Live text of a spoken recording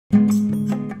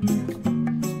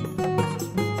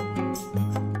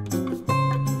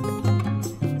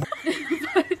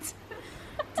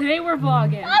Today we're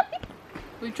vlogging.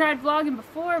 We tried vlogging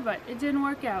before, but it didn't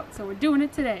work out, so we're doing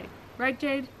it today. Right,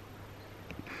 Jade?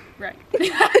 Right.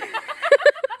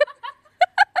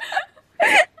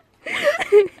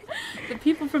 The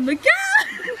people from the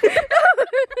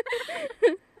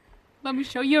Let me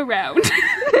show you around.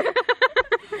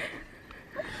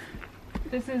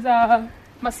 This is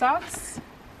my socks,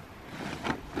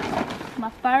 my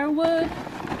firewood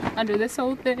under this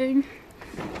whole thing,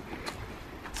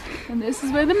 and this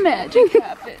is where the magic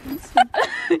happens.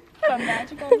 By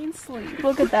magic I mean sleep.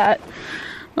 Look at that.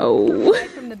 Oh.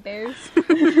 Right from the bears.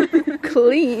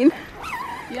 Clean.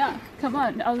 Yeah, come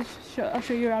on. I'll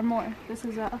show you around more. This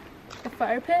is the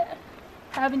fire pit.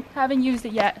 Haven't used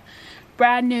it yet.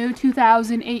 Brand new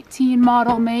 2018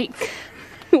 model make.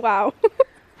 Wow.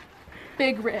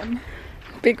 Big rim.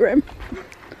 Big rim.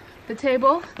 The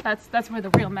table. That's where the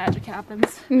real magic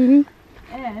happens. Mm-hmm.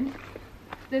 And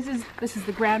this is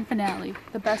the grand finale.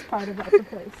 The best part about the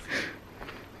place.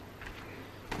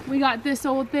 We got this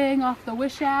old thing off the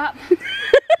Wish app.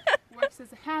 Works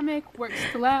as a hammock, works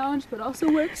to lounge, but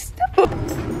also works to...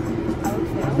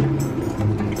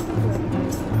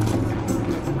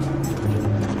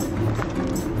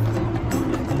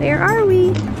 Where are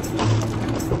we?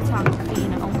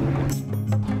 TOFINO.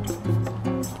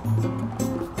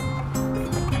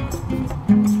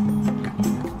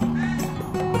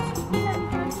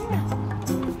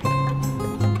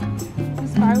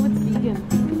 This firewood's vegan.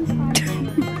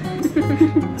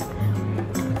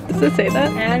 Does it say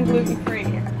that? And gluten-free.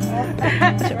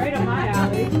 Right up my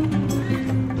alley.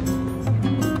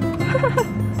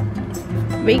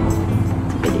 Wait.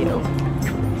 Video.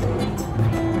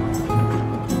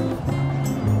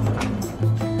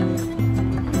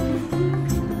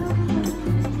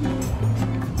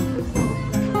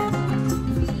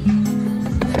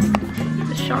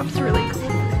 The shop's really cool.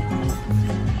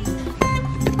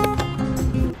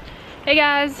 Hey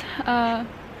guys,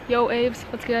 yo Aves,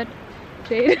 what's good?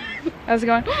 Jade, how's it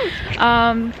going?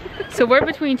 So we're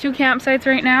between two campsites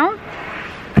right now,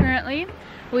 currently.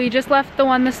 We just left the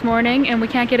one this morning and we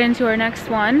can't get into our next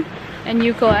one in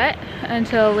Euclid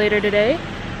until later today.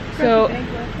 So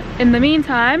in the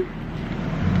meantime,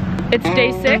 it's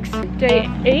day 6, day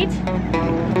 8.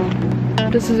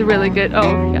 This is a really good,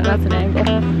 oh yeah, that's an angle.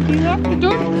 Do you have to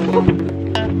do it?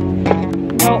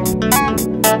 No.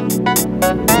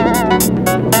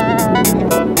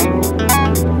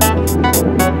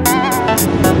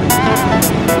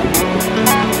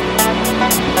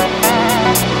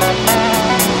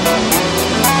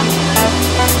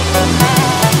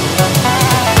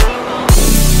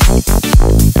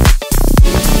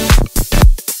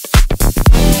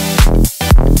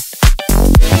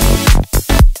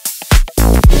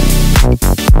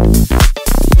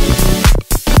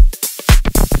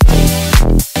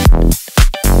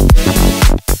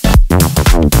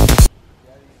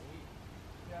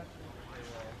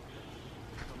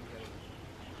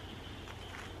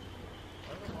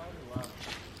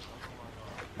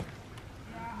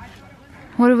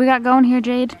 What do we got going here,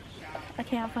 Jade? A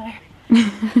campfire.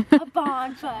 A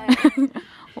bonfire.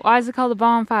 Why is it called a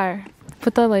bonfire?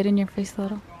 Put the light in your face a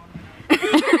little.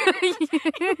 It's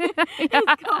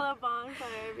called a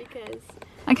bonfire because...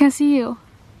 I can't see you.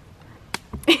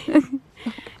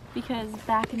 Because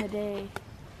back in the day,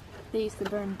 they used to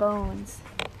burn bones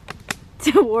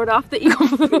to ward off the evil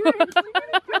spirits.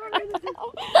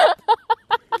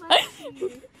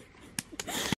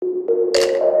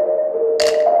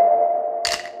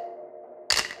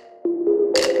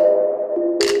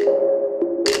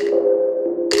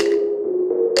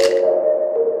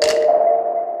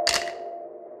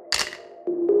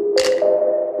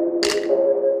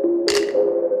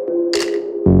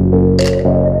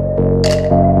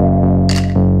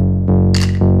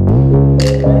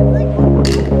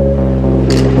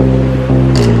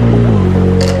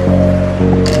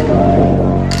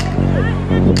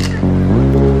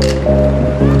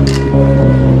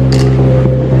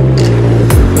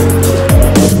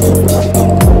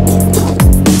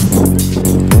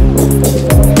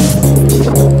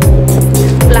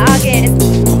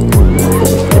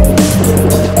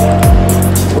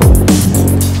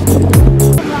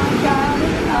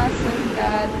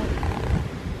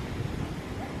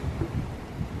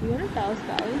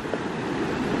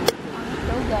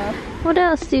 What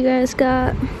else do you guys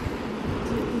got?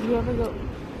 Did you ever go?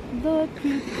 The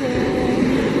pretend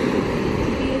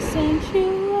to be a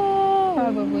sanctuary.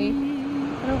 Probably. I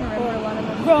don't remember a lot of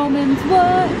them. Romans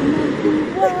what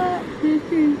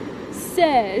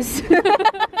says.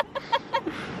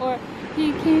 Or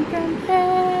he came from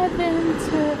heaven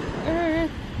to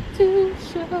earth to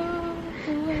show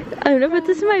the way. I'm gonna put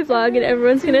this in my vlog and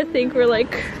everyone's gonna think we're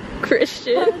like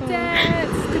Christian.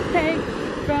 Debts to pay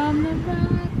from the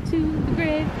rock to the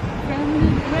grave, from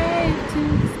the grave to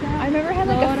the sky. I never had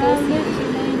like Lord, a full I lift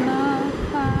your name up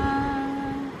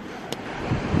high.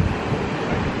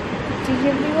 Do you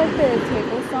give me like the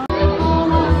table song?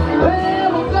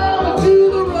 Well, we're going to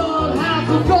the roadhouse.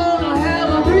 We're gonna have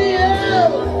a real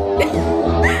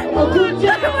a good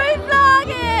time. We're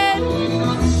vlogging!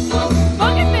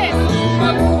 Look at this!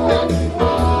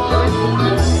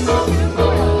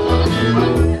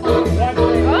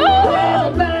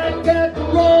 Well, back at the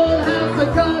roadhouse, I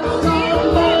got some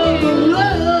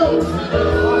love.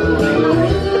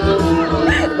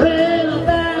 Well,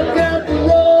 back at the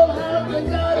roadhouse, I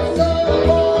got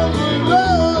some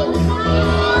love.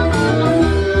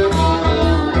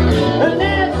 And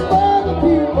that's for the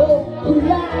people who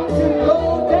like to go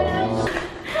dance.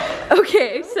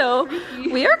 Okay, so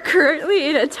we are currently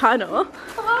in a tunnel.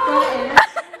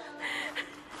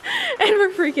 And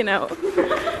we're freaking out.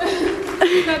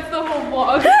 That's the whole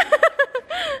vlog.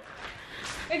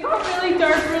 It got really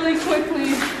dark really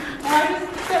quickly. And I just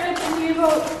started thinking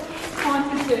about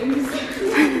haunted things.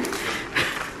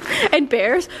 And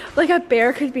bears. Like a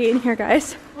bear could be in here,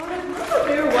 guys. Well, I remember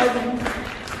there wasn't.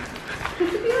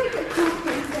 This would be like a cool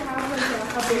place to have like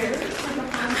a bear. Like a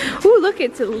haunted. Ooh, look,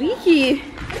 it's leaky.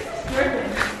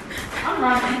 Driven. I'm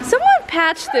running. Someone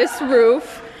patch this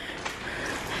roof.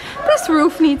 This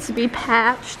roof needs to be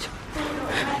patched.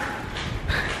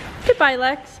 Goodbye,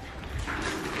 Lex.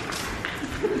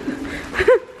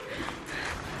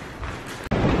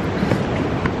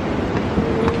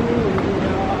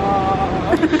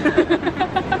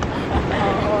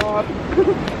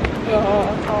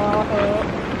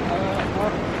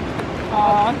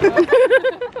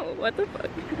 What the fuck?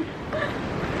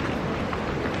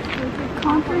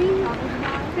 Conquering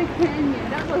the canyon.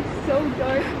 That looks so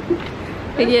dark.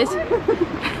 It is.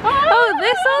 Oh,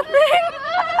 this whole thing?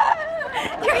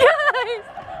 You guys!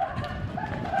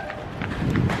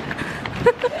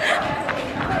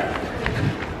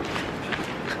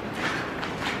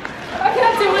 I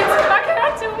can't do it. I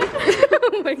cannot do it.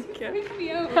 Oh my god. Freak me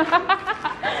out.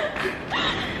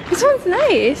 This one's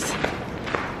nice.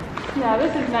 Yeah,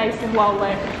 this is nice and well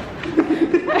lit.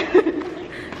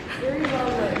 Very well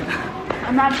lit.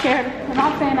 I'm not scared. I'm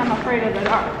not saying I'm afraid of the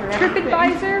dark.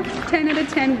 TripAdvisor, 10 out of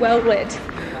 10, well lit.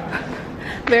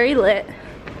 Very lit.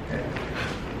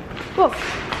 Whoa.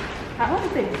 I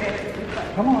won't say very,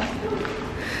 but Come on.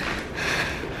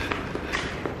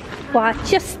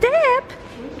 Watch your step.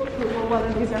 we should Google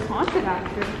whether these are haunted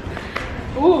after.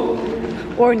 Ooh.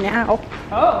 Or now.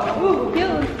 Oh. Ooh.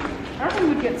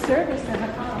 Everyone would get service in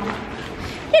a car.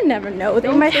 You never know. They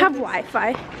might have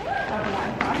Wi-Fi. Have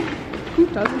Wi-Fi. Who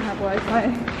doesn't have Wi-Fi?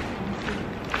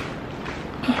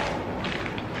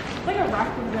 It's like a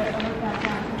requisite of that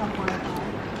down to have Wi-Fi.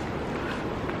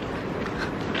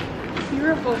 If you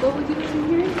were a hobo, would you live in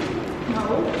here? No.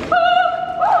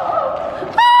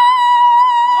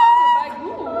 Haunted by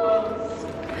ghouls.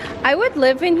 I would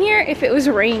live in here if it was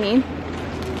raining.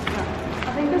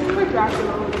 I think this is where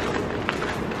Dracula lives.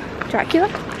 Dracula?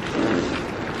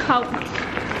 Count.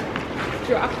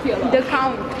 Dracula. The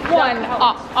count. One.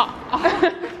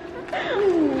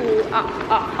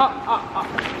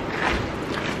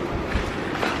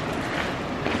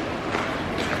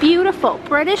 Beautiful.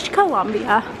 British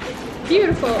Columbia.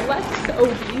 Beautiful. Let's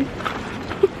Obi.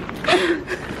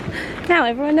 Now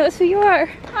everyone knows who you are.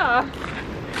 Ah,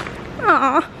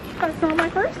 Aw. that's not my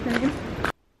first name.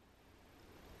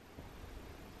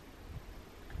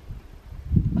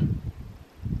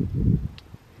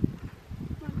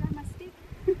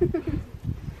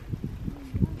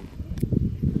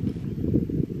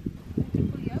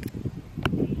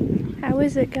 How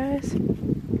is it, guys?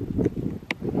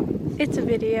 It's a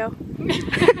video.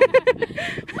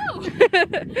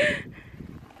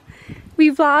 We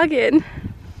vlogging.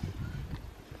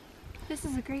 This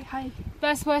is a great hike.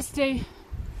 Best West day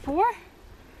 4?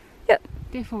 Yep.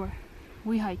 Day 4.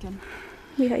 We hiking.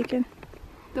 We hiking.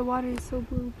 The water is so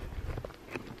blue.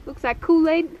 Looks like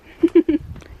Kool-Aid.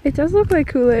 It does look like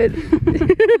Kool-Aid.